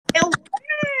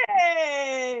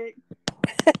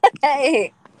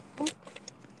Hey, What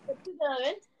you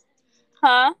doing?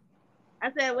 huh?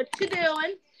 I said, what you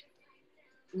doing?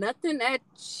 Nothing at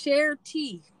Share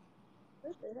Tea.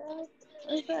 What the hell?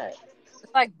 What's that? It's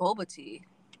like boba tea.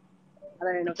 I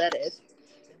don't even know what that is.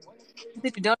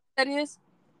 Did you know what that is?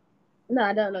 No,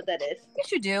 I don't know what that is.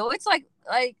 Yes, you do. It's like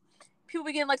people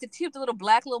be getting like the tea with the little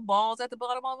black little balls at the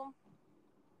bottom of them.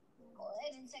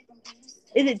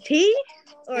 Is it tea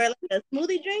or It's like a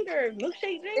smoothie drink or a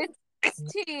milkshake drink? it's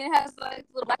tea. And it has like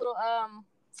little black little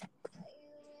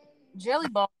jelly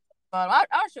balls at the bottom.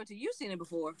 I'll show it to you. You've seen it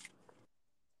before.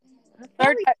 I Third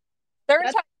probably time, third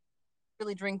got. time I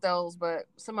really drink those, but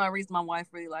some odd reason my wife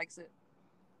really likes it.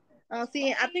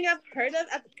 See, I think I've heard of.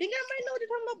 I think I might know what you're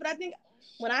talking about, but I think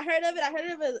when I heard of it, I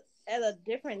heard of it as a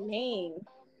different name.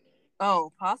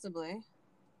 Oh, possibly.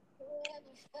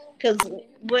 Cause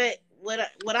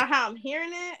how I'm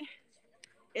hearing it,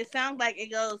 it sounds like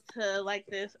it goes to like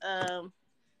this.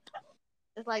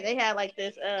 It's like they had like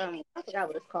this. I forgot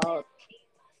what it's called.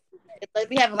 It's like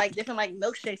we having like different like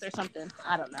milkshakes or something.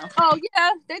 I don't know. Oh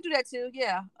yeah, they do that too.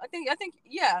 Yeah, I think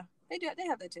yeah, they do. They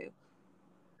have that too.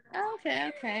 Okay,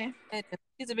 okay. And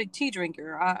he's a big tea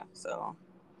drinker, so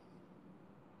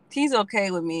tea's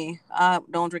okay with me. I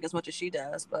don't drink as much as she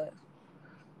does, but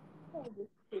I just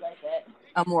be like that.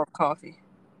 I'm more of coffee.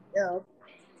 Yo,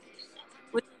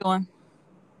 What you doing?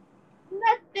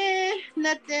 nothing,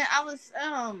 nothing. I was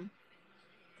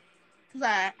cause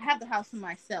I have the house to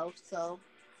myself, so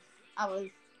I was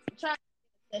trying to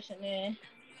get a session in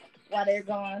while they're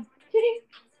gone.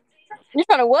 You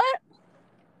trying to what?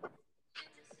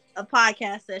 A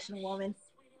podcast session, woman.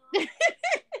 You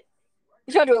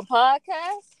trying to do a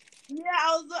podcast? Yeah,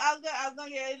 I was gonna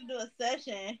get ready to do a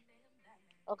session.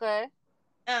 Okay.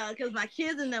 Cause my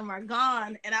kids and them are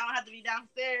gone, and I don't have to be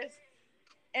downstairs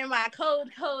in my code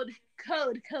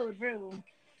room.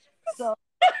 So,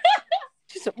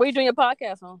 What are you doing your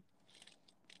podcast on?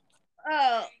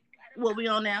 uh, what we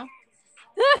on now?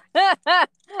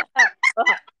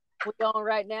 We on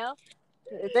right now.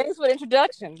 Thanks for the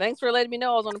introduction. Thanks for letting me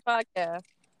know I was on the podcast.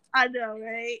 I know,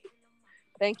 right?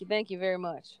 Thank you very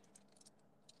much.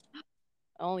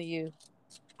 Only you.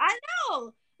 I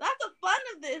know. That's the fun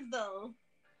of this, though.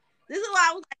 This is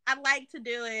why I like to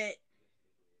do it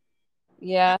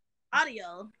Yeah.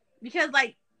 audio because,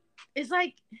 like, it's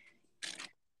like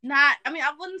not. I mean,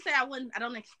 I wouldn't say I wouldn't. I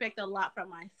don't expect a lot from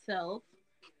myself,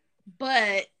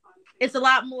 but it's a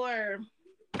lot more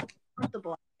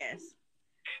comfortable, I guess.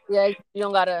 Yeah. You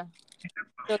don't gotta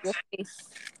show your face.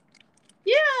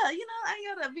 Yeah,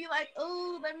 I gotta be like,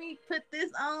 oh, let me put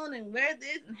this on and wear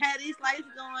this and have these lights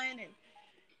going, and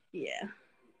yeah.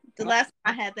 The last time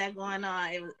I had that going on,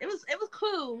 it was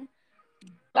cool,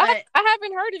 but I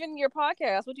haven't heard of any of your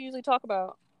podcasts. What do you usually talk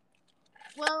about?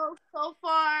 well, so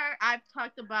far I've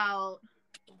talked about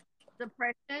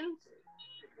depression,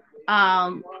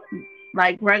 um,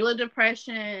 like regular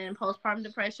depression, postpartum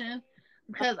depression,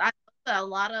 because I know that a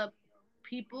lot of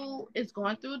people is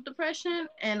going through depression,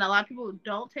 and a lot of people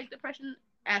don't take depression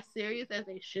as serious as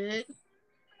they should.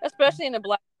 Especially in the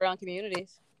Black and brown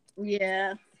communities.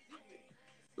 Yeah,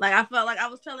 like I felt like I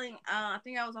was telling, I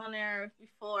think I was on there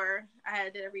before. I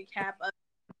had did a recap of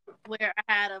where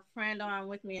I had a friend on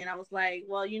with me, and I was like,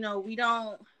 well, we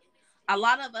don't. A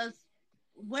lot of us,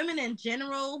 women in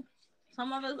general, a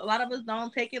lot of us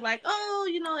don't take it like, oh,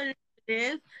 it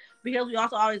is, because we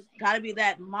also always got to be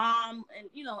that mom, and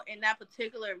in that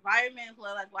particular environment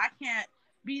where like, well, I can't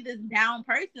be this down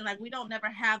person. Like we don't never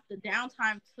have the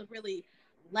downtime to really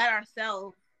let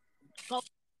ourselves go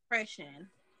through depression,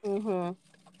 Mm-hmm.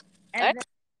 and then,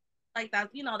 like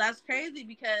that's crazy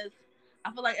because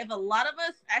I feel like if a lot of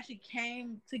us actually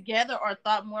came together or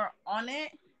thought more on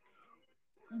it,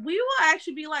 we will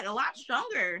actually be like a lot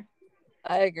stronger.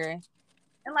 I agree.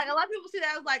 And like a lot of people see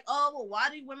that as like, oh, well, why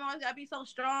do women always gotta be so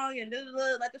strong and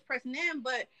let this person in?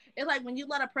 But it's like when you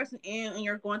let a person in and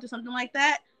you're going through something like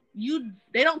that,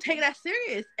 they don't take it as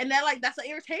serious, and that's an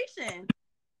irritation.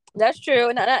 That's true,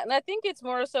 and I think it's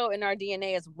more so in our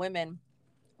DNA as women.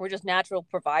 We're just natural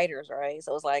providers, right?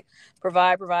 So it's like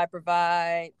provide, provide,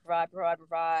 provide, provide, provide,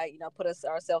 provide. Put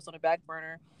ourselves on the back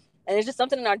burner, and it's just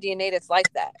something in our DNA that's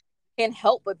like that. Can't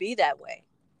help but be that way,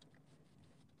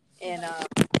 and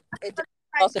it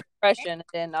Like, also depression, and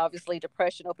then obviously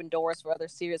depression opened doors for other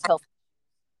serious health.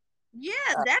 yeah,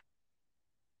 Uh, that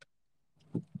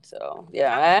so I,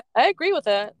 yeah, I agree with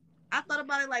that. I thought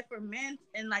about it like for men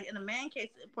and like in a man case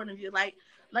point of view, like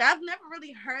I've never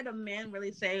really heard a man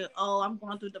really say, "Oh, I'm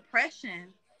going through depression."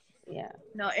 Yeah,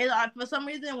 No, for some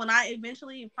reason when I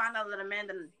eventually found out that a man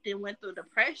that went through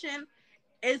depression,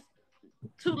 it's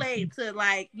too late to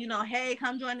like, hey,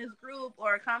 come join this group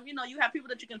or come, you have people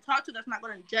that you can talk to that's not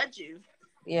going to judge you.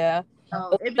 Yeah,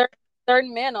 So but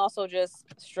certain men also just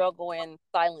struggle in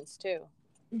silence too.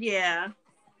 yeah.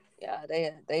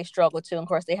 Yeah, they struggle too. And of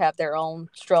course, they have their own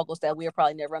struggles that we'll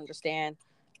probably never understand,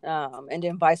 and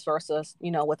then vice versa.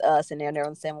 With us, and they'll never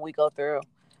understand what we go through.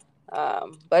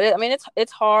 But I mean,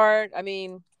 it's hard. I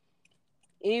mean,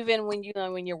 even when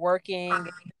when you're working,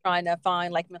 trying to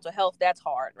find like mental health, that's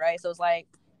hard, right? So it's like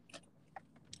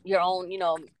your own,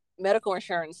 medical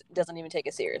insurance doesn't even take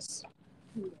it serious,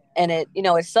 and it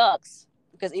sucks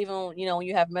because even when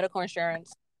you have medical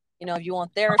insurance, if you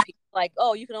want therapy, like,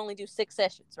 oh, you can only do 6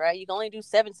 sessions, right? You can only do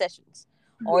 7 sessions,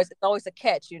 or it's always a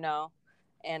catch,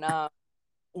 and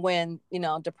when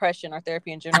depression or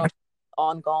therapy in general is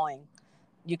ongoing,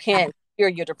 you can't cure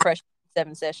your depression in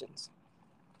 7 sessions.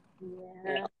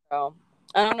 Yeah. So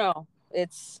I don't know.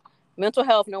 It's mental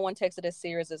health. No one takes it as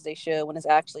serious as they should when it's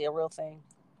actually a real thing.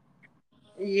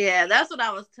 Yeah, that's what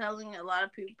I was telling a lot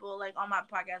of people, like on my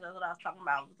podcast. That's what I was talking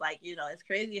about. It was like, it's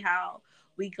crazy how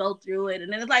we go through it,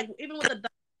 and then it's like even with the doctor,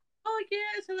 oh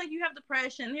yeah, it seems like you have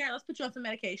depression. Here, let's put you on some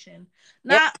medication.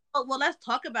 Yep. Not, oh, well, let's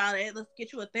talk about it. Let's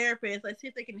get you a therapist. Let's see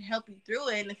if they can help you through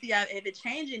it and see if it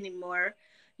changes anymore,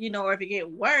 or if it get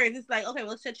worse. It's like, okay,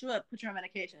 well, let's set you up, put you on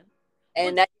medication.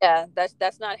 And Which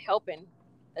that's not helping.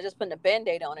 They're just putting a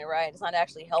band-aid on it, right? It's not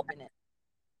actually helping it.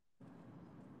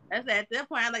 That's at that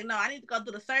point. I'm like, no, I need to go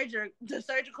through the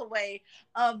surgical way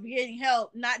of getting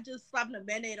help, not just slapping a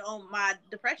band-aid on my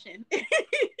depression.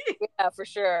 Yeah, for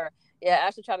sure. Yeah,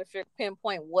 actually try to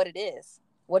pinpoint what it is.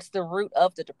 What's the root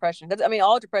of the depression? Because I mean,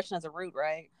 all depression has a root,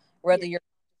 right? Yeah. Whether you're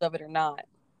conscious of it or not.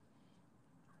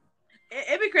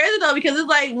 It'd be crazy though because it's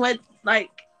like when like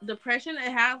depression,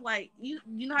 it has like you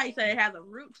know how you say it has a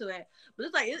root to it, but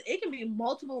it's like it can be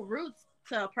multiple roots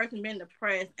to a person being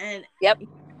depressed, and Yep. you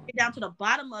get down to the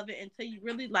bottom of it until you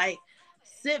really like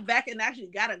sit back and actually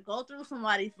gotta go through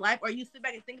somebody's life, or you sit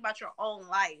back and think about your own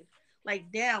life. Like,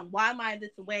 damn, why am I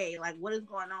this way? Like, what is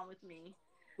going on with me?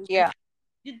 And Yeah.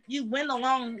 you went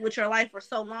along with your life for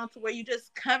so long to where you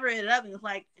just cover it up and it's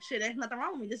like, shit, there's nothing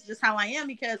wrong with me. This is just how I am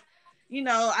because,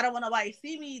 I don't want nobody to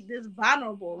see me this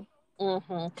vulnerable.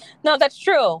 No, that's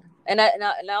true. And I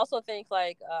also think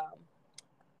like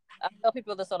I tell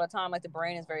people this all the time. Like the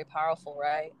brain is very powerful,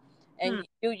 right? Hmm. And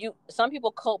you some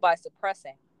people cope by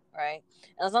suppressing, right?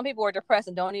 And some people are depressed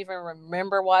and don't even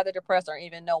remember why they're depressed or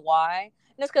even know why,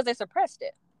 and it's because they suppressed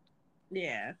it.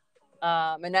 Yeah.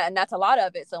 And that's a lot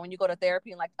of it. So when you go to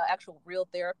therapy and like an actual real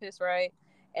therapist, right,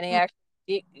 and they Hmm.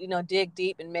 actually dig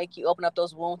deep and make you open up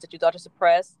those wounds that you thought to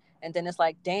suppress, and then it's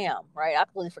like, damn, right, I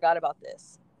completely forgot about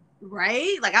this.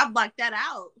 Right? Like, I blocked that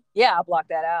out. Yeah, I blocked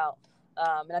that out.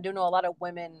 And I do know a lot of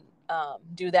women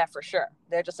do that for sure.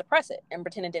 They just suppress it and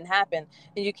pretend it didn't happen,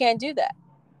 and you can't do that.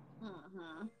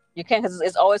 Hmm. You can't because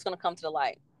it's always going to come to the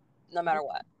light, no matter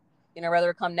what.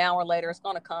 Whether it come now or later, it's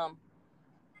going to come.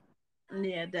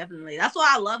 Yeah, definitely. That's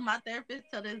why I love my therapist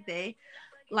till this day.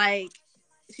 Like,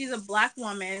 she's a black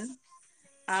woman.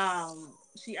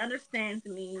 She understands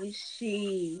me.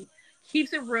 She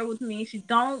keeps it real with me. She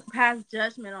don't pass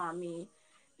judgment on me.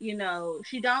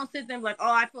 She don't sit there and be like,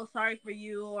 oh, I feel sorry for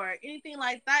you or anything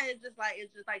like that. It's just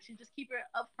like she just keep it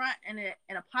up front in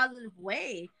a positive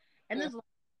way. And Mm, it's like,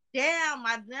 damn,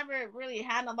 I've never really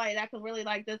had nobody that could really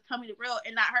like just tell me the real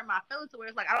and not hurt my feelings to where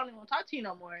it's like I don't even want to talk to you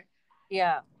no more.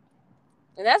 yeah,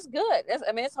 and that's good.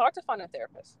 I mean, it's hard to find a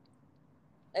therapist.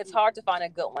 It's hard to find a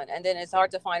good one, and then it's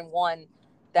hard to find one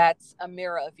that's a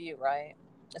mirror of you, right?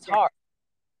 It's Yeah. hard,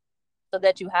 so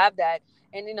that you have that,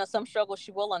 and some struggles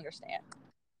she will understand,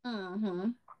 Mm-hmm.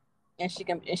 and she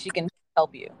can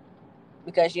help you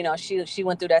because she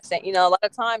went through that same. A lot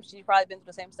of times she's probably been through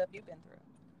the same stuff you've been through.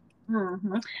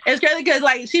 Mm-hmm. It's crazy because,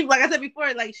 like I said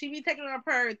before, like she be taking up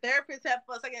her therapist hat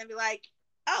for a second and be like,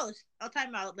 "Oh,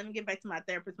 time out. Let me get back to my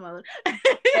therapist mode."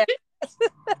 Yeah,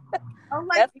 I'm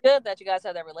like, that's good that you guys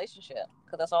have that relationship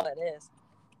because that's all that is.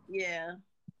 "Yeah,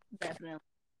 definitely."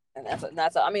 And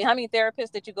that's. I mean, how many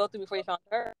therapists did you go through before you found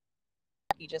her?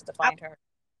 You just to I, find her.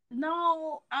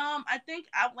 no, I think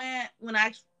I went when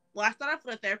I started off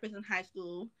with a therapist in high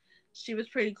school. She was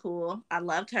pretty cool. I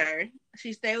loved her.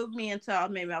 She stayed with me until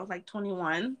maybe I was like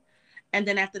 21. And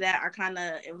then after that,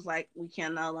 it was like we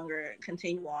can no longer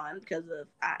continue on because of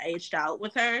I aged out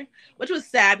with her, which was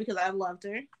sad because I loved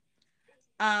her.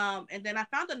 And then I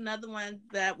found another one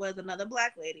that was another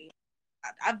black lady.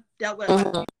 I've dealt with a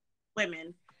Mhm. few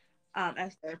women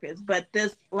as therapists, but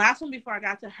this last one before I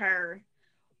got to her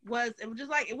it was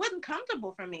just like it wasn't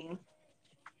comfortable for me.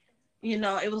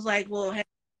 It was like, well, hey,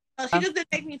 she just didn't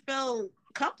make me feel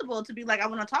comfortable to be like, I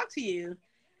want to talk to you.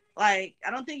 Like,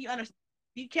 I don't think you understand.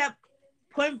 You kept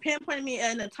pinpointing me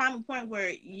in a time point where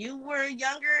you were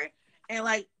younger, and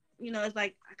like, it's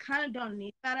like I kind of don't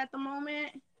need that at the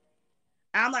moment.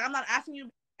 And I'm like, I'm not asking you to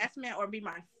be my best man or be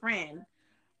my friend,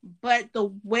 but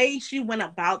the way she went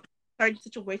about certain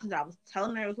situations, I was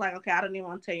telling her, it was like, okay, I don't even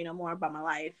want to tell you no more about my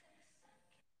life.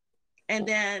 And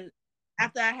then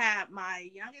after I had my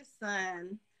youngest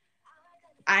son,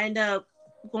 I ended up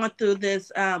going through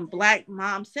this Black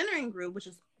mom centering group, which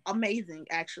is amazing,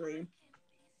 actually.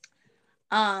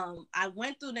 I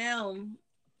went through them,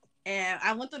 and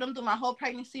I went through them through my whole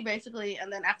pregnancy, basically.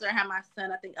 And then after I had my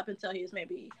son, I think up until he was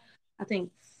maybe, I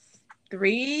think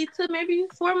 3 to maybe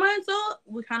 4 months old,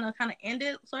 we kind of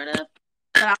ended, sort of.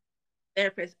 But I was a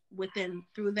therapist within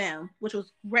through them, which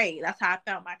was great. That's how I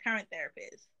found my current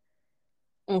therapist.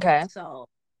 Okay. So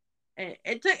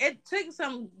it took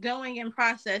some going and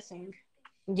processing.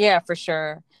 Yeah, for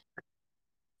sure.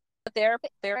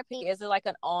 Therapy is it like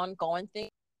an ongoing thing?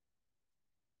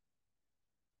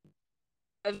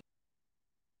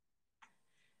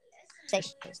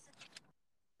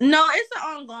 No, it's an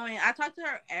ongoing. I talk to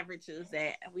her every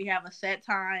Tuesday. We have a set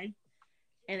time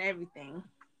and everything.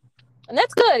 And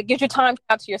that's good. It gives you time to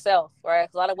talk to yourself, right?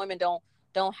 'Cause a lot of women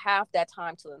don't have that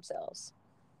time to themselves.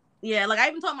 Yeah, like I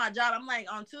even told my job, I'm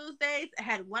like, on Tuesdays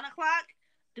at 1 o'clock,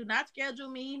 do not schedule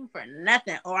me for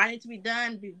nothing, or I need to be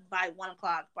done by 1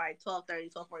 o'clock, by 12:30,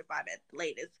 12:45 at the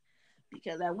latest,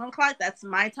 because at 1 o'clock, that's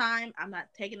my time. I'm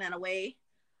not taking that away.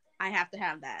 I have to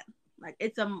have that. Like,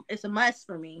 it's a must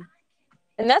for me.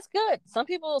 And that's good. Some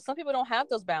people don't have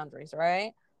those boundaries,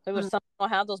 right? Some people don't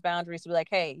have those boundaries to be like,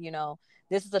 hey,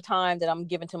 this is a time that I'm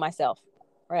giving to myself,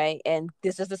 right? And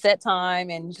this is the set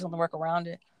time, and you just want to work around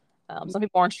it. Some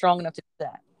people aren't strong enough to do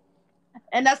that.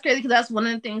 And that's crazy because that's one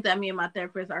of the things that me and my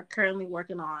therapist are currently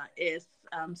working on is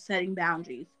setting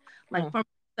boundaries. Like Mm, for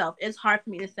myself, it's hard for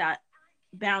me to set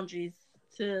boundaries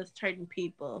to certain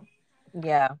people.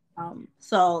 yeah.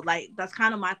 So like that's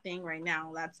kind of my thing right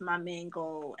now. That's my main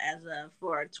goal as of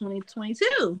for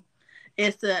 2022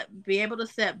 is to be able to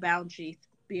set boundaries,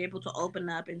 be able to open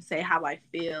up and say how I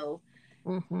feel,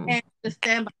 Hmm. and to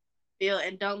stand by how I feel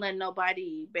and don't let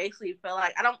nobody basically feel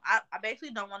like I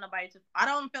basically don't want nobody to. I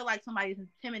don't feel like somebody's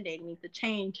intimidating me to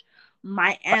change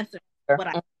my answer. What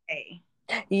I say.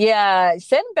 Yeah,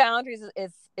 setting boundaries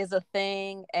is a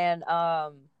thing, and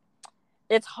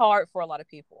it's hard for a lot of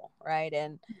people, right?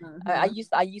 And Mm-hmm.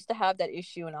 I used to have that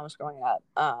issue when I was growing up,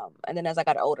 and then as I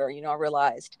got older, I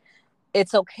realized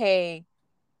it's okay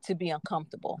to be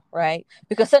uncomfortable, right?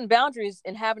 Because setting boundaries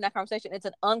and having that conversation, it's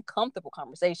an uncomfortable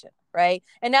conversation, right?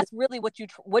 And that's really what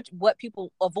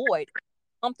people avoid,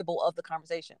 comfortable of the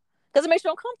conversation, because it makes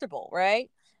you uncomfortable, right?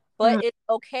 But it's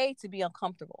okay to be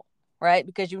uncomfortable, right?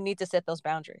 Because you need to set those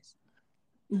boundaries.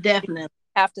 You Definitely.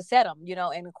 have to set them,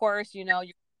 and of course, you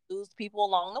lose people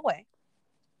along the way,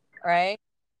 right?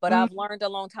 But Mm, I've learned a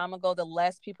long time ago, the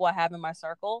less people I have in my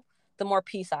circle, the more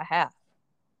peace I have.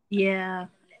 yeah,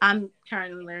 I'm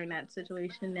currently learning that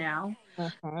situation now.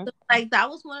 Hmm. So, like that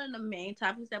was one of the main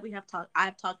topics that we have talked.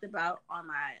 I've talked about on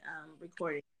my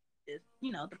recording is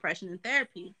depression and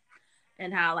therapy,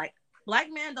 and how like black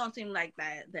men don't seem like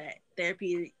that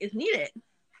therapy is needed.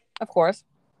 Of course.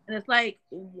 And it's like,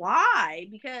 why?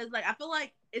 Because like I feel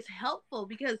like it's helpful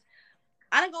because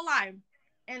I didn't go lie.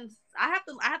 And I have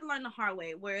to learn the hard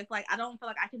way where it's like I don't feel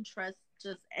like I can trust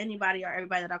just anybody or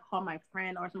everybody that I call my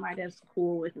friend or somebody that's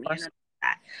cool with Of me and course.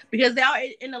 that. Because they are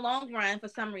in the long run for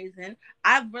some reason.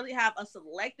 I really have a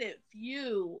selected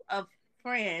few of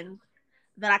friends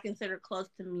that I consider close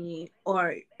to me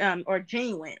or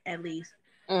genuine at least.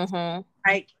 Hmm.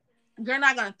 Like you're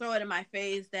not gonna throw it in my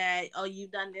face that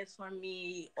you've done this for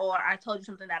me or I told you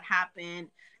something that happened.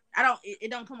 I don't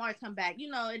it don't come always come back.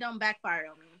 It don't backfire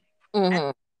on me. I Hmm.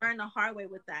 learned the hard way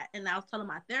with that. And I was telling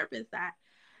my therapist that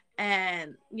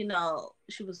and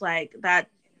she was like that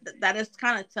is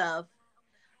kind of tough.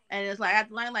 And it's like I have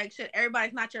to learn like shit,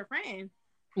 everybody's not your friend.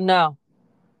 No.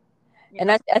 You And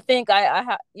know. I think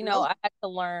Nope. I had to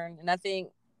learn, and I think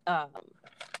um,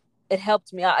 it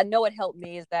helped me. I know it helped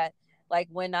me is that like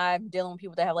when I'm dealing with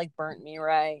people that have like burnt me,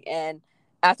 right? And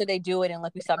after they do it and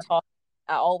like we stop talking,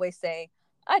 I always say,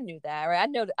 I knew that, right?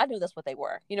 I knew that's what they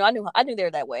were. I knew they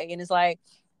were that way. And it's like,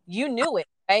 you knew it,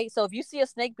 right? So if you see a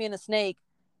snake being a snake,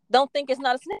 don't think it's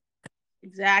not a snake.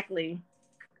 Exactly.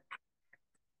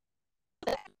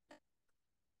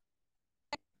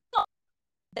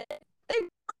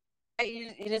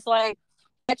 And it's like,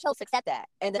 I chose to accept that.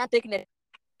 And then I'm thinking that,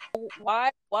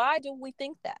 why do we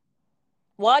think that?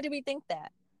 Why do we think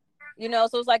that?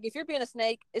 So it's like, if you're being a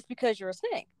snake, it's because you're a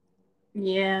snake.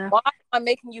 Yeah. Why am I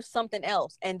making you something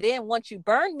else? And then once you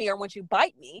burn me or once you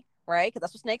bite me, right? Because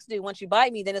that's what snakes do. Once you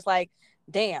bite me, then it's like,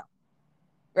 damn,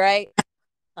 right?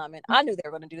 I knew they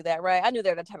were going to do that, right? I knew they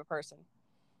were that type of person.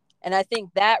 And I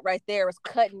think that right there is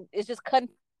cutting, it's just cutting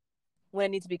when it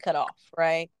needs to be cut off,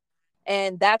 right?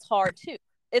 And that's hard too.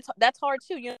 That's hard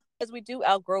too, because we do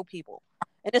outgrow people.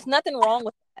 And there's nothing wrong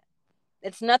with that.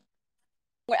 It's nothing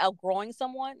with outgrowing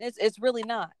someone. It's really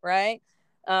not, right?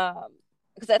 Because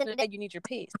at the end of the day, you need your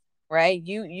peace, right?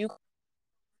 You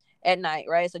at night,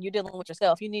 right? So you're dealing with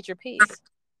yourself. You need your peace.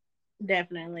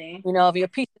 Definitely. If your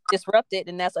peace is disrupted,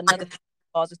 then that's another thing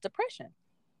that causes depression.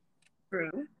 True.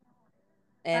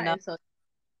 And That is so,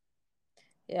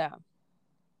 yeah,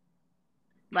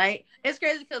 like, it's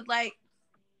crazy because, like,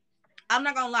 I'm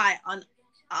not gonna lie, on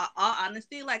all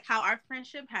honesty, like how our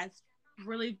friendship has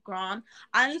really grown.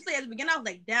 Honestly, at the beginning, I was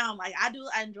like, damn, like I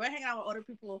enjoy hanging out with older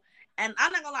people, and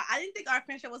I'm not gonna lie, I didn't think our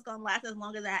friendship was gonna last as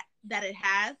long as that it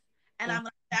has, and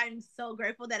I'm so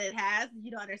grateful that it has.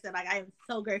 You don't understand, like I am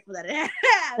so grateful that it has.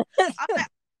 I'm like,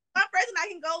 one person I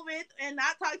can go with and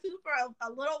not talk to for a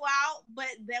little while, but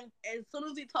then as soon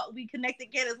as we talk, we connect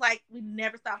again. It's like we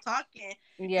never stop talking,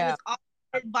 and yeah, it's all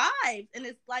vibes, and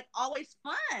it's like always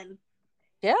fun.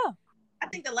 yeah, I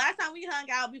think the last time we hung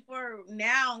out before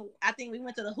now, I think we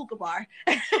went to the hookah bar.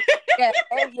 yeah,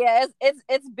 and yeah.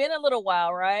 It's been a little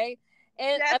while, right?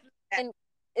 And Yes. and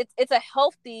it's a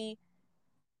healthy.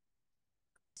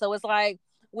 So it's like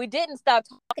we didn't stop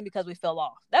talking because we fell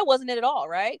off. That wasn't it at all,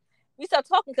 right? We stopped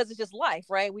talking because it's just life,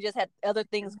 right? We just had other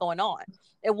things going on.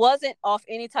 It wasn't off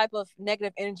any type of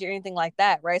negative energy or anything like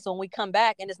that, right? So when we come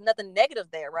back and there's nothing negative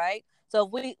there, right? So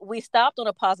if we stopped on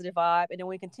a positive vibe and then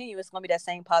we continue, it's gonna be that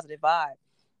same positive vibe,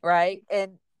 right?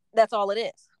 And that's all it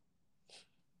is,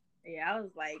 Yeah, I was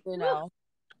like, you woo. know.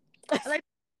 Like,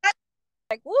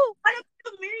 Like, woo, one of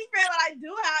the many friends that I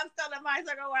do have still in my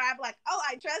circle where I'm like, oh,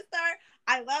 I trust her,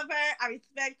 I love her, I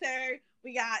respect her.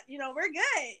 We got, we're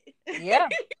good. yeah,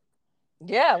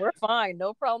 yeah, we're fine,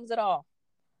 no problems at all.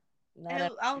 And Not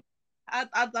at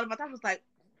I thought about that. I was like,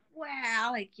 wow,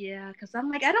 like yeah, because I'm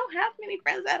like, I don't have many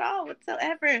friends at all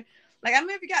whatsoever. Like I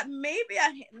maybe got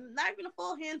not even a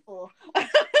full handful. and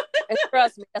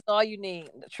trust me, that's all you need.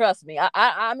 Trust me.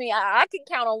 I mean, I can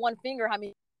count on one finger how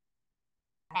many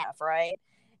I have, right?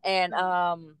 And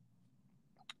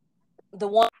the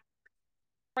one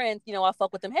friends, I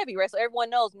fuck with them heavy, right? So everyone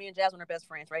knows me and Jasmine are best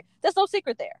friends, right? There's no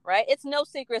secret there, right? It's no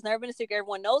secret. It's never been a secret.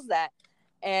 Everyone knows that.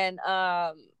 And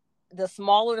the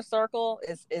smaller the circle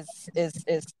is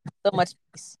so much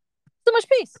peace. So much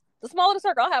peace. The smaller the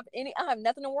circle, I have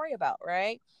nothing to worry about,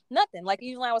 right? Nothing. Like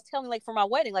usually I was telling, like for my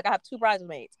wedding, like I have two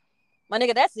bridesmaids. My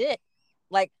nigga, that's it.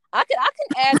 Like I can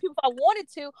add people if I wanted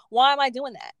to. Why am I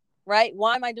doing that? Right?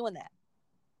 Why am I doing that?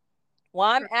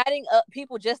 Why I'm adding up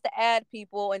people just to add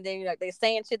people, and then they're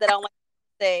saying shit that I don't like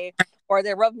to say, or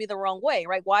they're rubbing me the wrong way,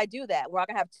 right? Why do that? Where I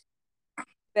can have two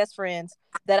best friends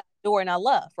that I adore and I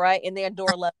love, right? And they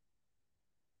adore love,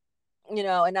 And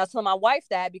I was telling my wife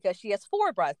that because she has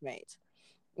four bridesmaids,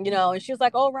 and she was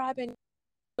like, "Oh, Robin,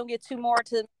 don't get two more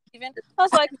to even." I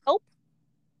was like, "Nope,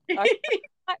 I sure am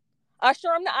not. I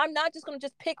sure am not. I'm not just gonna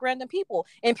just pick random people,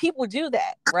 and people do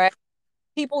that, right?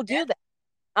 People Yeah. do that.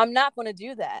 I'm not gonna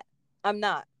do that. I'm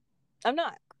not. I'm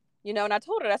not. And I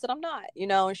told her, I said, I'm not,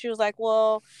 and she was like,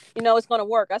 well, it's going to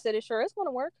work. I said, it sure is going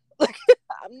to work. Like,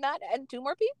 I'm not adding two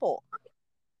more people.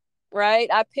 Right.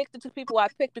 I picked the two people I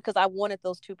picked because I wanted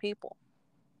those two people.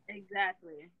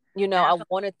 Exactly. And I I felt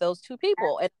wanted those two bad.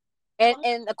 people.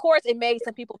 And of course, it made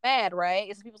some people mad. Right.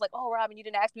 And some people's like, oh, Robin, you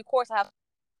didn't ask me. Of course, I have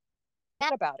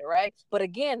mad about it. Right. But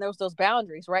again, there was those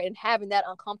boundaries. Right. And having that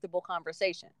uncomfortable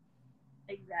conversation,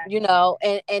 Exactly.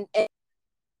 and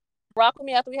rock with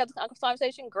me after we have this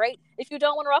conversation. Great. If you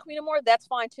don't want to rock with me anymore, that's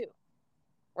fine too.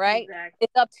 Right? Exactly.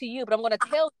 It's up to you, but I'm going to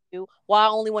tell you why I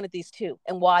only wanted these two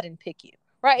and why I didn't pick you.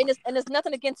 Right? And it's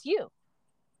nothing against you.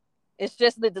 It's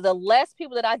just the less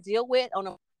people that I deal with on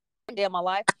a day of my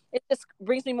life, it just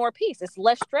brings me more peace. It's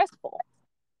less stressful,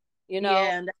 you know.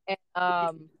 Yeah. And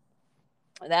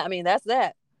And that's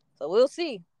that. So we'll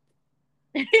see.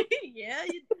 yeah,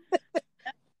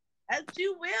 as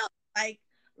you will.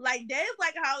 Like Dave's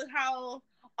like how.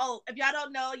 Oh, if y'all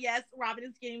don't know, yes, Robin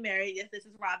is getting married. Yes, this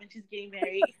is Robin. She's getting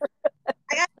married.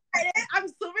 I got excited. I'm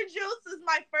super juiced. This is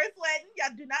my first wedding.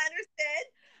 Y'all do not understand.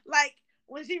 Like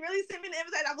when she really sent me the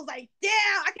invitation, I was like, damn,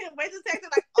 I can't wait to text her.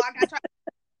 Like, oh, I got to try.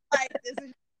 Like this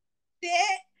is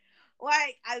shit.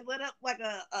 Like I lit up like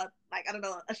a like I don't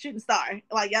know a shooting star.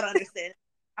 Like y'all don't understand.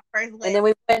 My first And then wedding.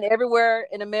 we went everywhere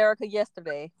in America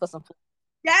yesterday for some food.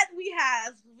 That we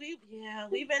have.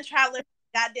 We've been traveling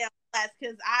goddamn flats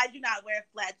because I do not wear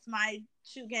flats. My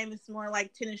shoe game is more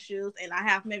like tennis shoes, and I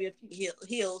have maybe a few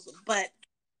heels, but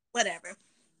whatever.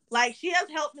 Like she has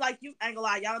helped. Like you, I ain't gonna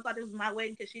lie, y'all thought this was my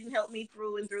wedding because she didn't help me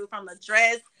through and through from the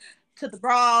dress to the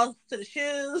bras to the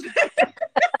shoes.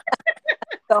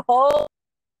 The whole.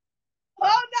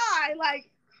 Oh no!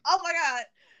 Like, oh my god!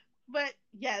 But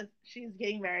yes, she's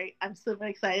getting married. I'm super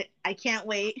excited. I can't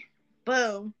wait.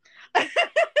 Boom. Maybe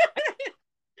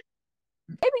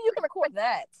you can record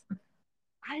that.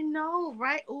 I know,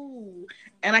 right? Ooh,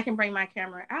 and I can bring my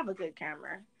camera. I have a good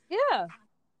camera. Yeah.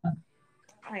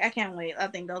 I can't wait. I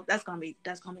think that's gonna be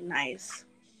nice.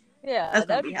 Yeah, That's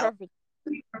gonna that'd be be helpful.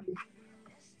 perfect.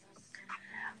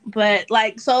 But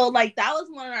like so like that was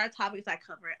one of our topics I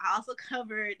covered. I also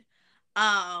covered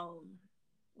um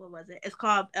what was it? It's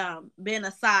called being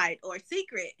a side or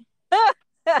secret. So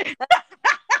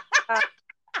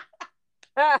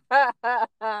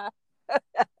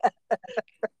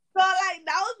like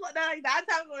that was what like that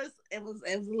time was a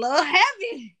little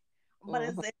heavy. But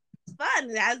it's fun.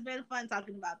 It has been fun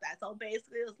talking about that. So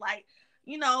basically it's like,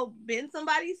 been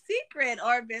somebody's secret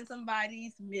or been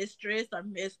somebody's mistress or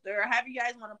mister or however you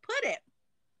guys want to put it.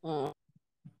 Mm.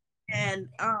 And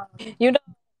You know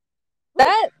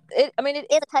that it. I mean, it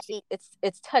is a touchy.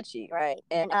 It's touchy, right?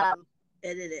 And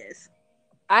it is.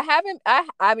 I haven't.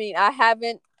 I mean, I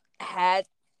haven't had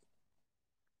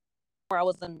where I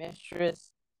was a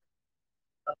mistress.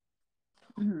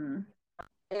 Mm-hmm.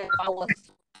 If I was,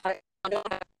 I don't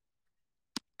have,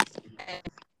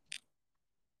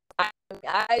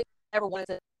 I never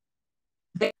wanted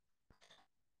to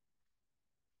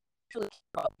truly care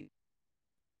about you.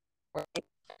 Right?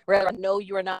 Rather, I know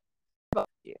you are not about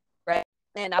you, right?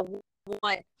 And I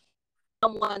want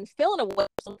someone feeling away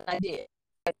something I did.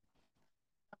 Right?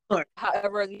 Sure.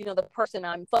 However, the person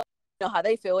I'm fucking, how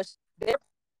they feel. It's their.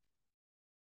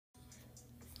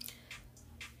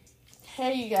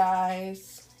 Hey, you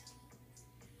guys.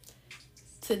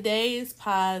 Today's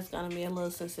pod is gonna be a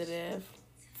little sensitive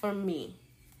for me.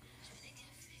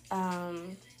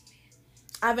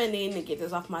 I've been needing to get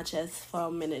this off my chest for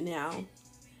a minute now.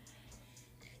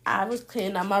 I was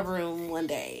cleaning out my room one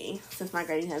day since my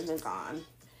granny has been gone,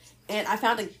 and I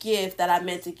found a gift that I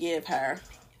meant to give her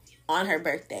on her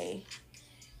birthday.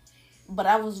 But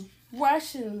I was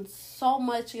rushing so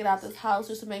much to get out this house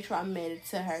just to make sure I made it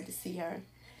to her to see her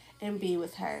and be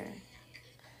with her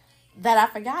that I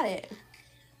forgot it.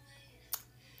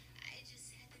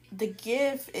 The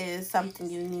gift is something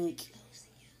unique,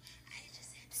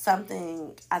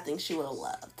 something I think she would have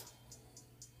loved,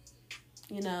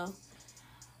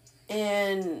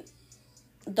 And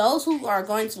those who are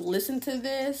going to listen to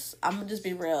this, I'm going to just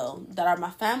be real, that are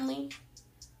my family,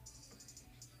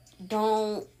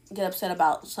 don't get upset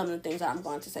about some of the things that I'm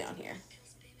going to say on here.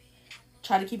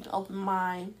 Try to keep an open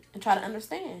mind and try to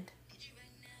understand.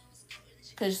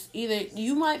 Because either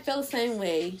you might feel the same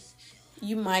way,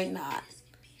 you might not.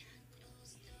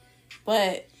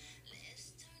 But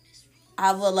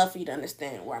I would love for you to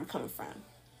understand where I'm coming from.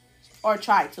 Or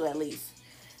try to, at least.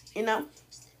 The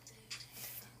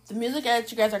music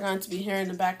that you guys are going to be hearing in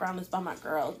the background is by my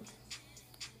girl.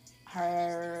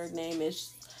 Her name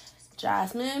is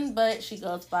Jasmine, but she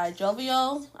goes by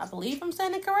Jovial. I believe I'm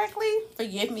saying it correctly.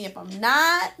 Forgive me if I'm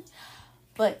not.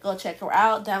 But go check her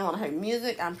out. Download her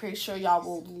music. I'm pretty sure y'all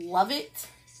will love it.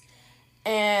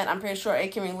 And I'm pretty sure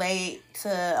it can relate to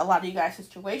a lot of you guys'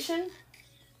 situation.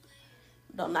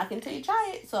 Don't knock it until you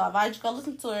try it. So I advise you go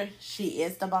listen to her. She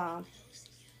is the bomb.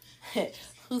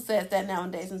 Who says that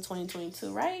nowadays in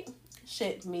 2022, right?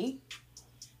 Shit, me.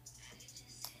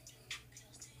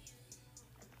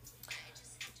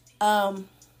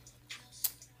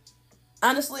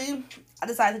 Honestly, I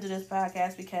decided to do this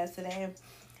podcast because today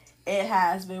it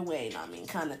has been weighing on me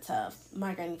kind of tough.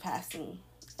 My granny passing.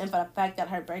 And for the fact that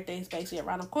her birthday is basically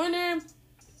around the corner,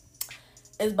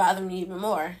 it's bothering me even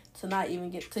more to not even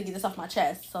get this off my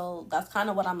chest. So that's kind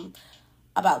of what I'm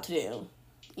about to do,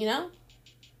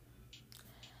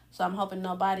 So I'm hoping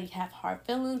nobody have hard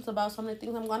feelings about some of the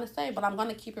things I'm going to say, but I'm going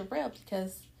to keep it real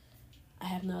because I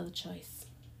have no other choice.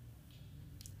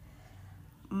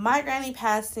 My granny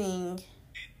passing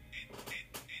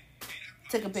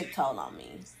took a big toll on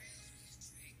me.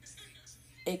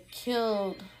 It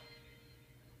killed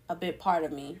a big part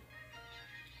of me.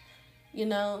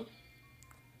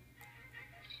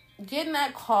 Getting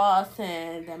that call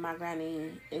saying that my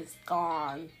granny is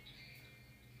gone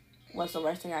was the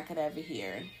worst thing I could ever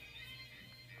hear.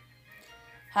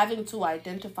 Having to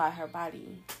identify her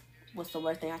body was the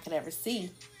worst thing I could ever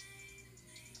see.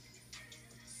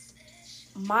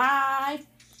 My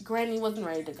granny wasn't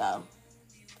ready to go.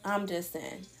 I'm just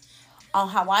saying. on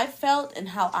how I felt and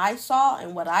how I saw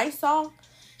and what I saw,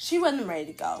 she wasn't ready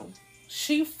to go.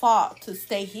 She fought to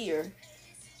stay here.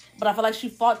 But I feel like she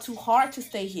fought too hard to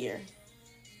stay here.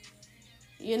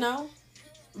 You know?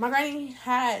 My granny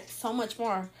had so much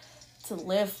more to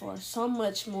live for, so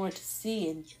much more to see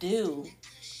and do.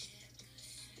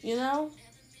 You know?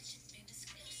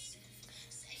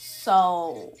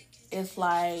 So, it's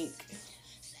like,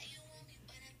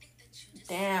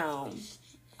 damn,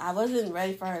 I wasn't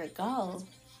ready for her to go.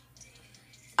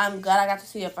 I'm glad I got to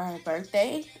see her for her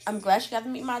birthday. I'm glad she got to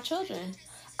meet my children.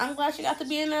 I'm glad she got to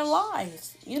be in their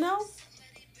lives, you know?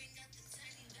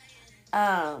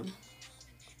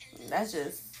 That's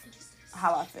just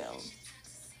how I feel.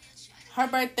 Her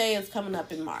birthday is coming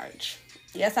up in March.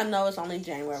 Yes, I know it's only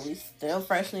January. We still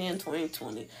freshly in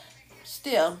 2020.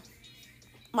 Still,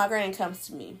 my granny comes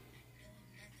to me.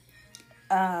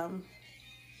 I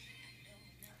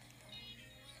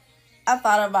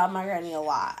thought about my granny a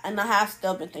lot. And I have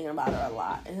still been thinking about her a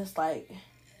lot. And it's like,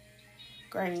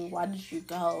 Granny, why did you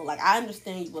go? Like, I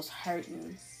understand you was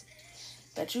hurting.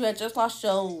 That you had just lost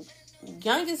your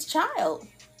youngest child.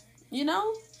 You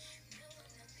know?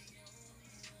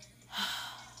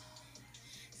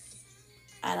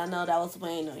 And I know that was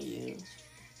weighing on you.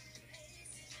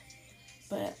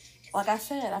 But, like I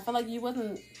said, I feel like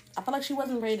she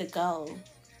wasn't ready to go.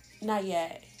 Not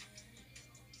yet.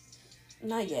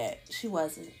 Not yet. She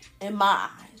wasn't. In my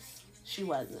eyes, she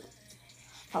wasn't.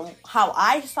 From how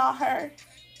I saw her,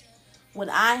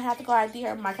 when I had to go ID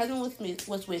her, my cousin was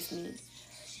with me.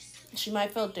 She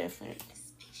might feel different.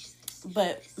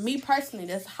 But me personally,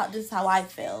 this is how I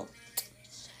felt.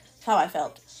 That's how I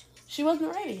felt. She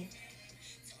wasn't ready.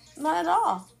 Not at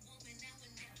all.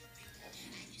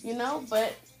 You know,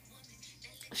 but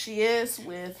she is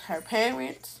with her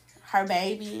parents, her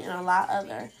baby, and a lot of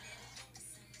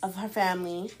her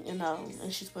family, you know,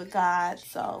 and she's with God,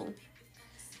 so,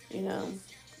 you know,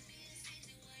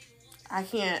 I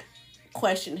can't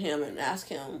question him and ask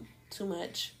him too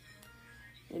much,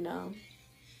 you know.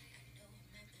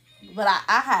 But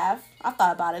I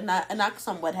thought about it, and I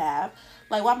somewhat have.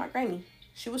 Like, why my granny?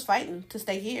 She was fighting to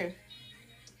stay here.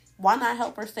 Why not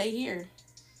help her stay here?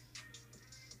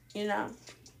 You know?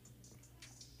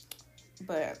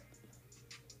 But,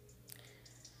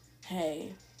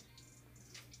 hey,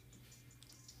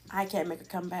 I can't make her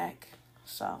come back.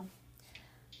 So,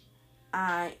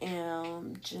 I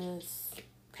am just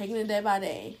taking it day by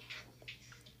day.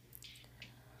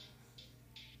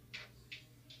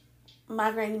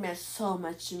 My granny meant so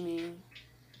much to me,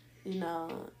 you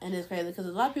know, and it's crazy because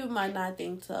a lot of people might not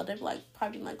think so. They're like,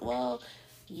 probably like, well,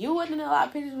 you wasn't in a lot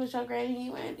of pictures with your granny,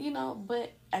 you went, you know,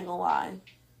 but I ain't gonna lie.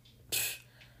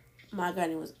 My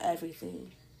granny was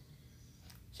everything.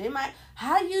 She might,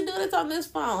 how you do this on this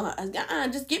phone?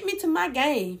 Just get me to my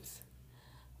games.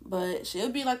 But she'll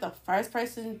be like the first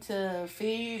person to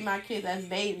feed my kids as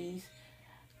babies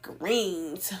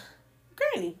greens.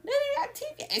 Granny, they got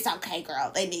TV. It's okay,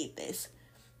 girl. They need this.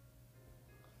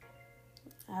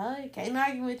 Oh, I can't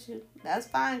argue with you. That's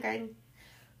fine, Granny.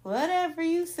 Whatever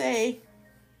you say.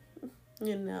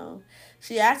 You know.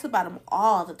 She asks about them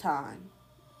all the time.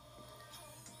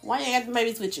 Why you ain't got the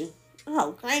babies with you?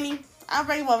 Oh, Granny, I'll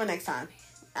bring them over next time.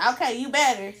 Okay, you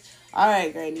better. All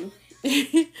right, Granny.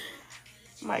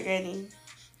 My Granny.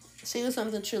 She was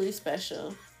something truly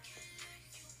special.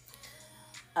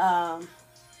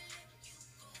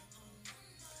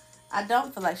 I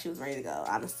don't feel like she was ready to go,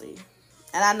 honestly.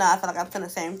 And I know I feel like I'm saying the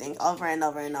same thing over and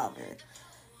over and over.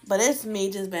 But it's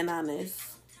me just being honest.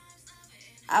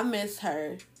 I miss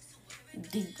her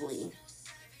deeply.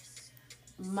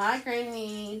 My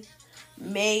granny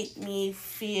made me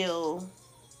feel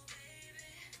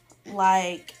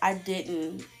like I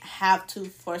didn't have to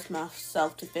force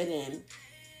myself to fit in.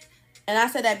 And I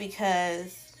said that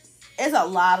because it's a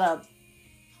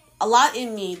lot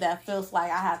in me that feels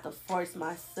like I have to force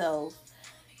myself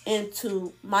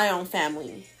into my own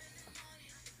family.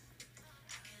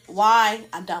 Why?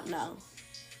 I don't know.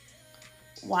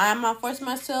 Why am I forcing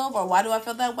myself, or why do I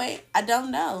feel that way? I don't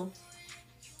know.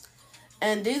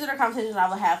 And these are the conversations I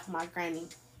would have with my granny.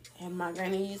 And my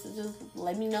granny used to just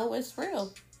let me know it's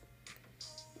real.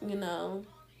 You know,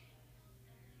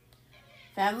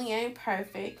 family ain't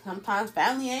perfect. Sometimes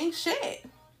family ain't shit.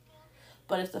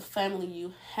 But it's the family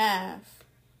you have.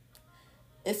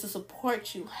 It's the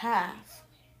support you have.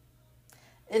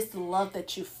 It's the love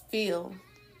that you feel.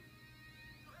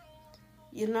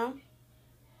 You know?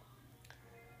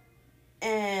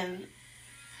 And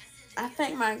I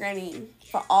thank my granny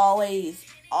for always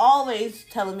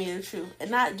telling me the truth and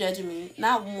not judging me,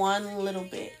 not one little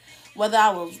bit. Whether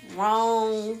I was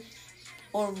wrong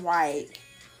or right,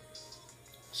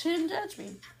 She didn't judge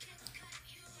me.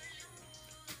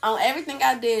 On everything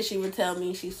I did, she would tell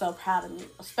me she's so proud of me,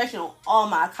 especially on all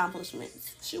my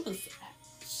accomplishments. She was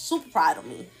super proud of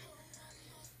me.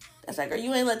 That's like, girl,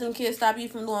 you ain't let them kids stop you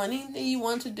from doing anything you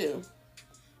want to do.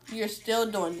 You're still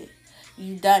doing it.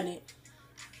 You've done it.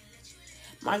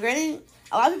 My granny,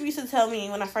 a lot of people used to tell me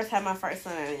when I first had my first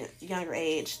son at a younger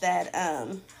age that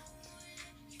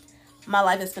my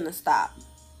life is gonna stop.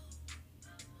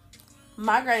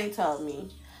 My granny told me,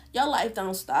 your life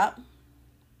don't stop.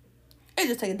 It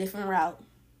just take a different route.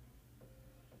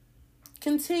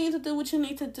 Continue to do what you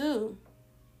need to do.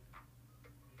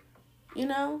 You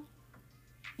know?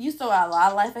 You still got a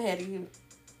lot of life ahead of you.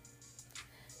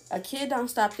 A kid don't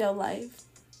stop your life.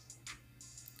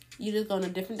 You just go in a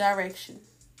different direction.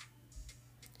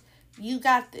 You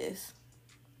got this.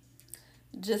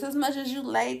 Just as much as you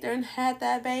laid there and had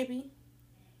that baby,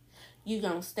 you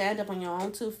gonna stand up on your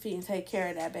own 2 feet and take care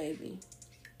of that baby.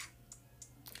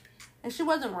 And she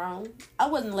wasn't wrong. I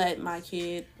wouldn't let my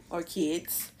kid or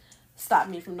kids stop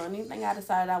me from doing anything I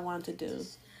decided I wanted to do.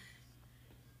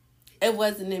 It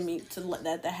wasn't in me to let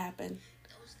that happen.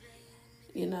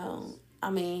 You know,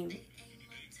 I mean,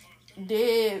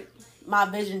 did my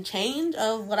vision change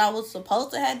of what I was supposed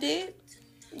to have did?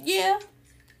 Yeah.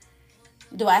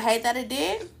 Do I hate that it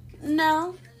did?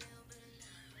 No.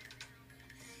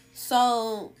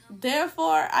 So,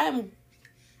 therefore, I am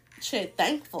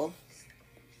thankful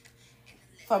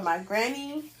for my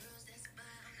granny,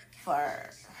 for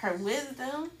her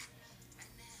wisdom.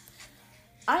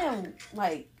 I am,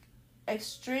 like,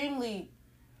 extremely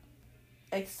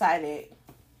excited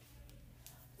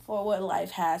for what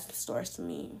life has in store to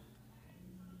me.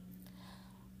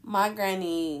 My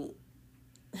granny,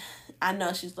 I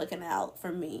know she's looking out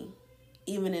for me,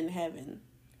 even in heaven,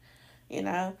 you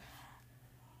know.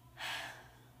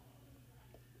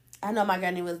 I know my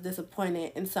granny was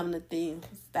disappointed in some of the things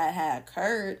that had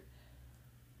occurred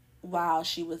while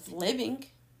she was living,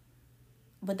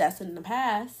 but that's in the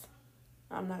past.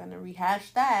 I'm not going to rehash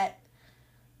that.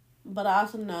 But I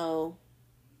also know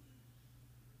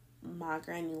my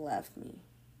granny loved me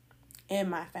and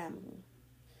my family,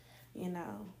 you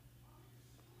know.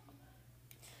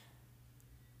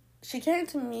 She came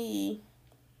to me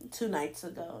 2 nights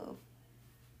ago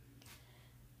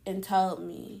and told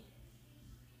me,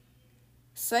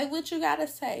 say what you gotta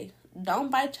say. Don't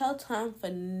bite your tongue for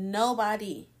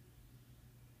nobody.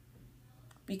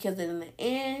 Because in the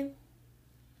end,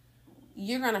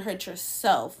 you're going to hurt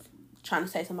yourself trying to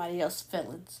say somebody else's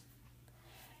feelings.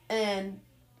 And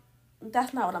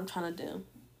that's not what I'm trying to do.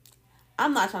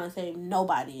 I'm not trying to save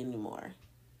nobody anymore.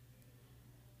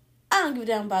 I don't give a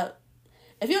damn about...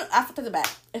 I have to take it back.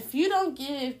 If you don't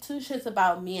give 2 shits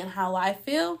about me and how I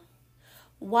feel,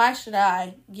 why should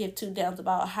I give 2 damns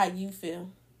about how you feel?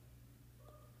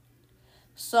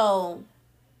 So,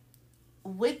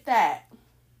 with that,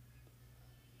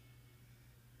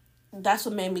 that's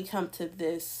what made me come to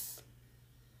this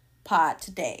pod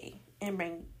today and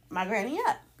bring my granny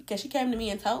up. Because she came to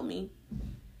me and told me,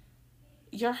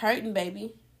 you're hurting,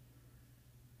 baby.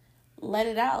 Let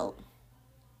it out.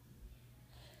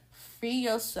 Free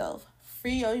yourself.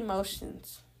 Free your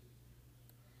emotions.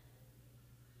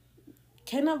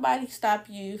 Can't nobody stop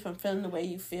you from feeling the way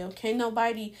you feel. Can't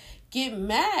nobody get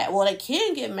mad. Well, they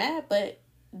can get mad, but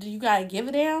do you gotta give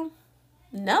it down?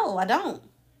 No, I don't.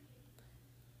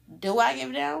 Do I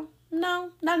give it down?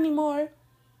 No, not anymore.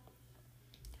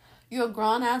 You're a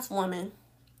grown-ass woman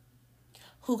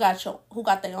who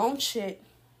got their own shit,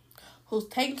 who's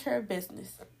taking care of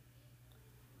business.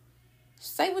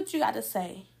 Say what you gotta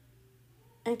say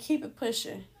and keep it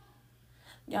pushing.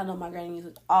 Y'all know my granny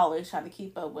used to always try to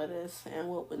keep up with us and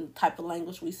what type of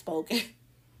language we spoke. And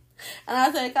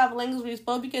I say the type of language we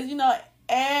spoke because, you know,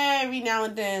 every now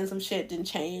and then some shit didn't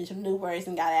change. Some new words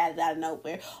and got added out of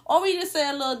nowhere. Or we just say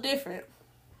a little different.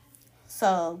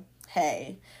 So,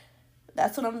 hey,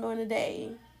 that's what I'm doing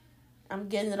today. I'm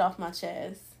getting it off my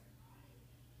chest.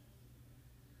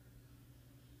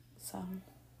 So,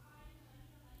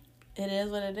 it is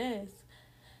what it is.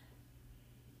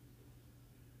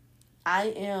 I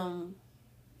am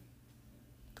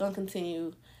going to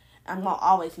continue. I'm going to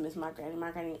always miss my granny. My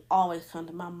granny always comes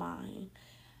to my mind.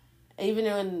 Even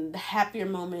in the happier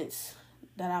moments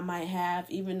that I might have,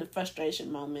 even the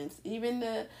frustration moments, even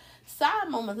the sad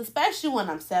moments, especially when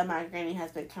I'm sad, my granny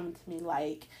has been coming to me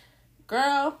like,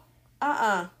 girl,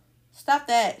 stop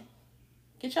that.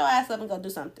 Get your ass up and go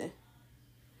do something.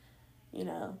 You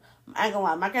know, I ain't gonna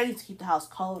lie, my granny used to keep the house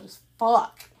cold as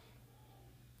fuck.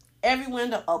 Every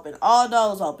window open, all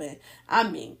doors open. I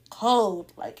mean,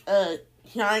 cold. Like, y'all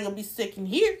ain't gonna be sick in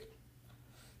here.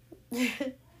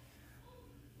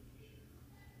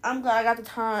 I'm glad I got the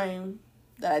time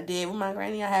that I did with my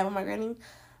granny. I had with my granny.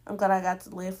 I'm glad I got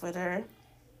to live with her.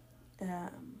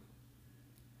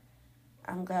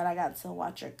 I'm glad I got to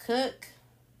watch her cook.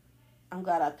 I'm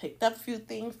glad I picked up a few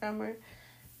things from her.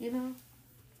 You know,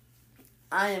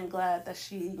 I am glad that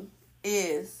she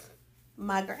is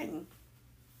my granny.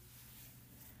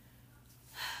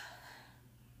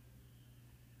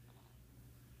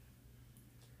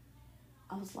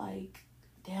 I was like,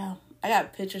 damn, I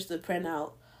got pictures to print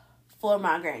out for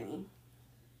my granny.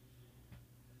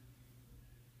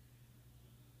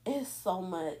 It's so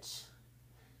much.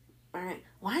 Alright,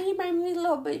 why you bring me a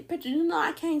little bit picture? You know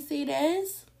I can't see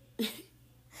this.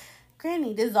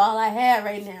 Granny, this is all I have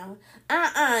right now.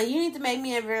 You need to make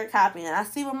me a real copy. And I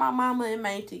see where my mama and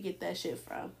made to get that shit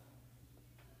from.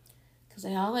 Because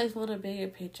they always want a bigger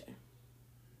picture.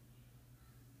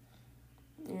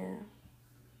 Yeah.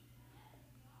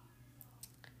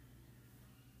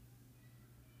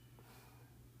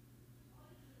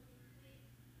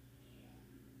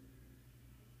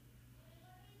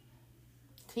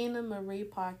 Tina Marie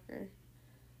Parker.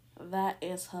 That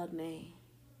is her name.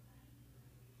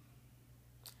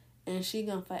 And she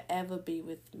gonna forever be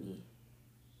with me.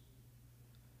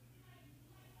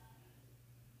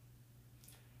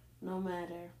 No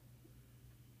matter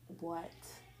what.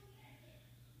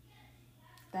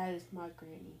 That is my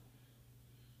granny.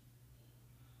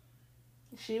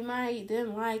 She might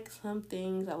didn't like some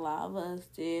things a lot of us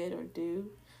did or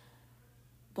do.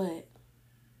 But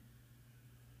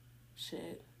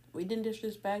shit, we didn't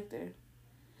disrespect her.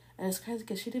 And it's crazy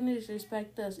because she didn't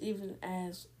disrespect us even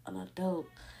as an adult.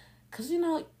 Because, you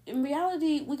know, in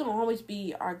reality, we're going to always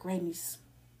be our granny's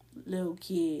little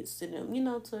kids. And, you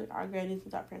know, to our grannies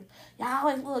and our parents. Y'all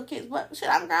always little kids. But, shit,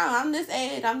 I'm grown. I'm this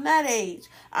age. I'm that age.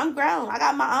 I'm grown. I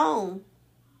got my own.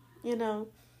 You know.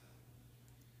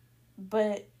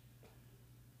 But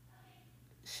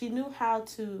she knew how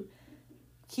to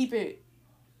keep it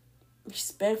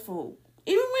respectful.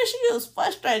 Even when she was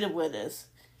frustrated with us.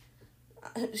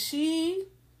 She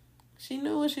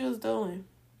knew what she was doing.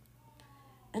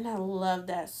 And I love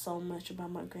that so much about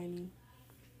my granny.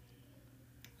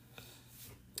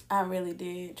 I really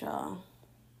did, y'all.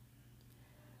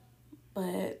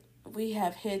 But we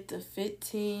have hit the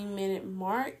 15-minute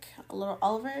mark, a little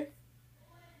over.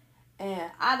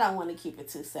 And I don't want to keep it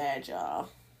too sad, y'all.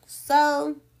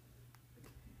 So,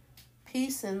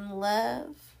 peace and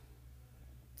love.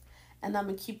 And I'm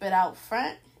going to keep it out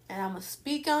front. And I'm going to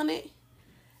speak on it.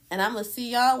 And I'm going to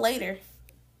see y'all later.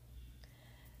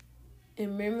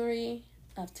 In memory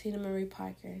of Tina Marie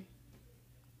Parker,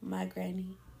 my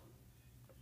granny.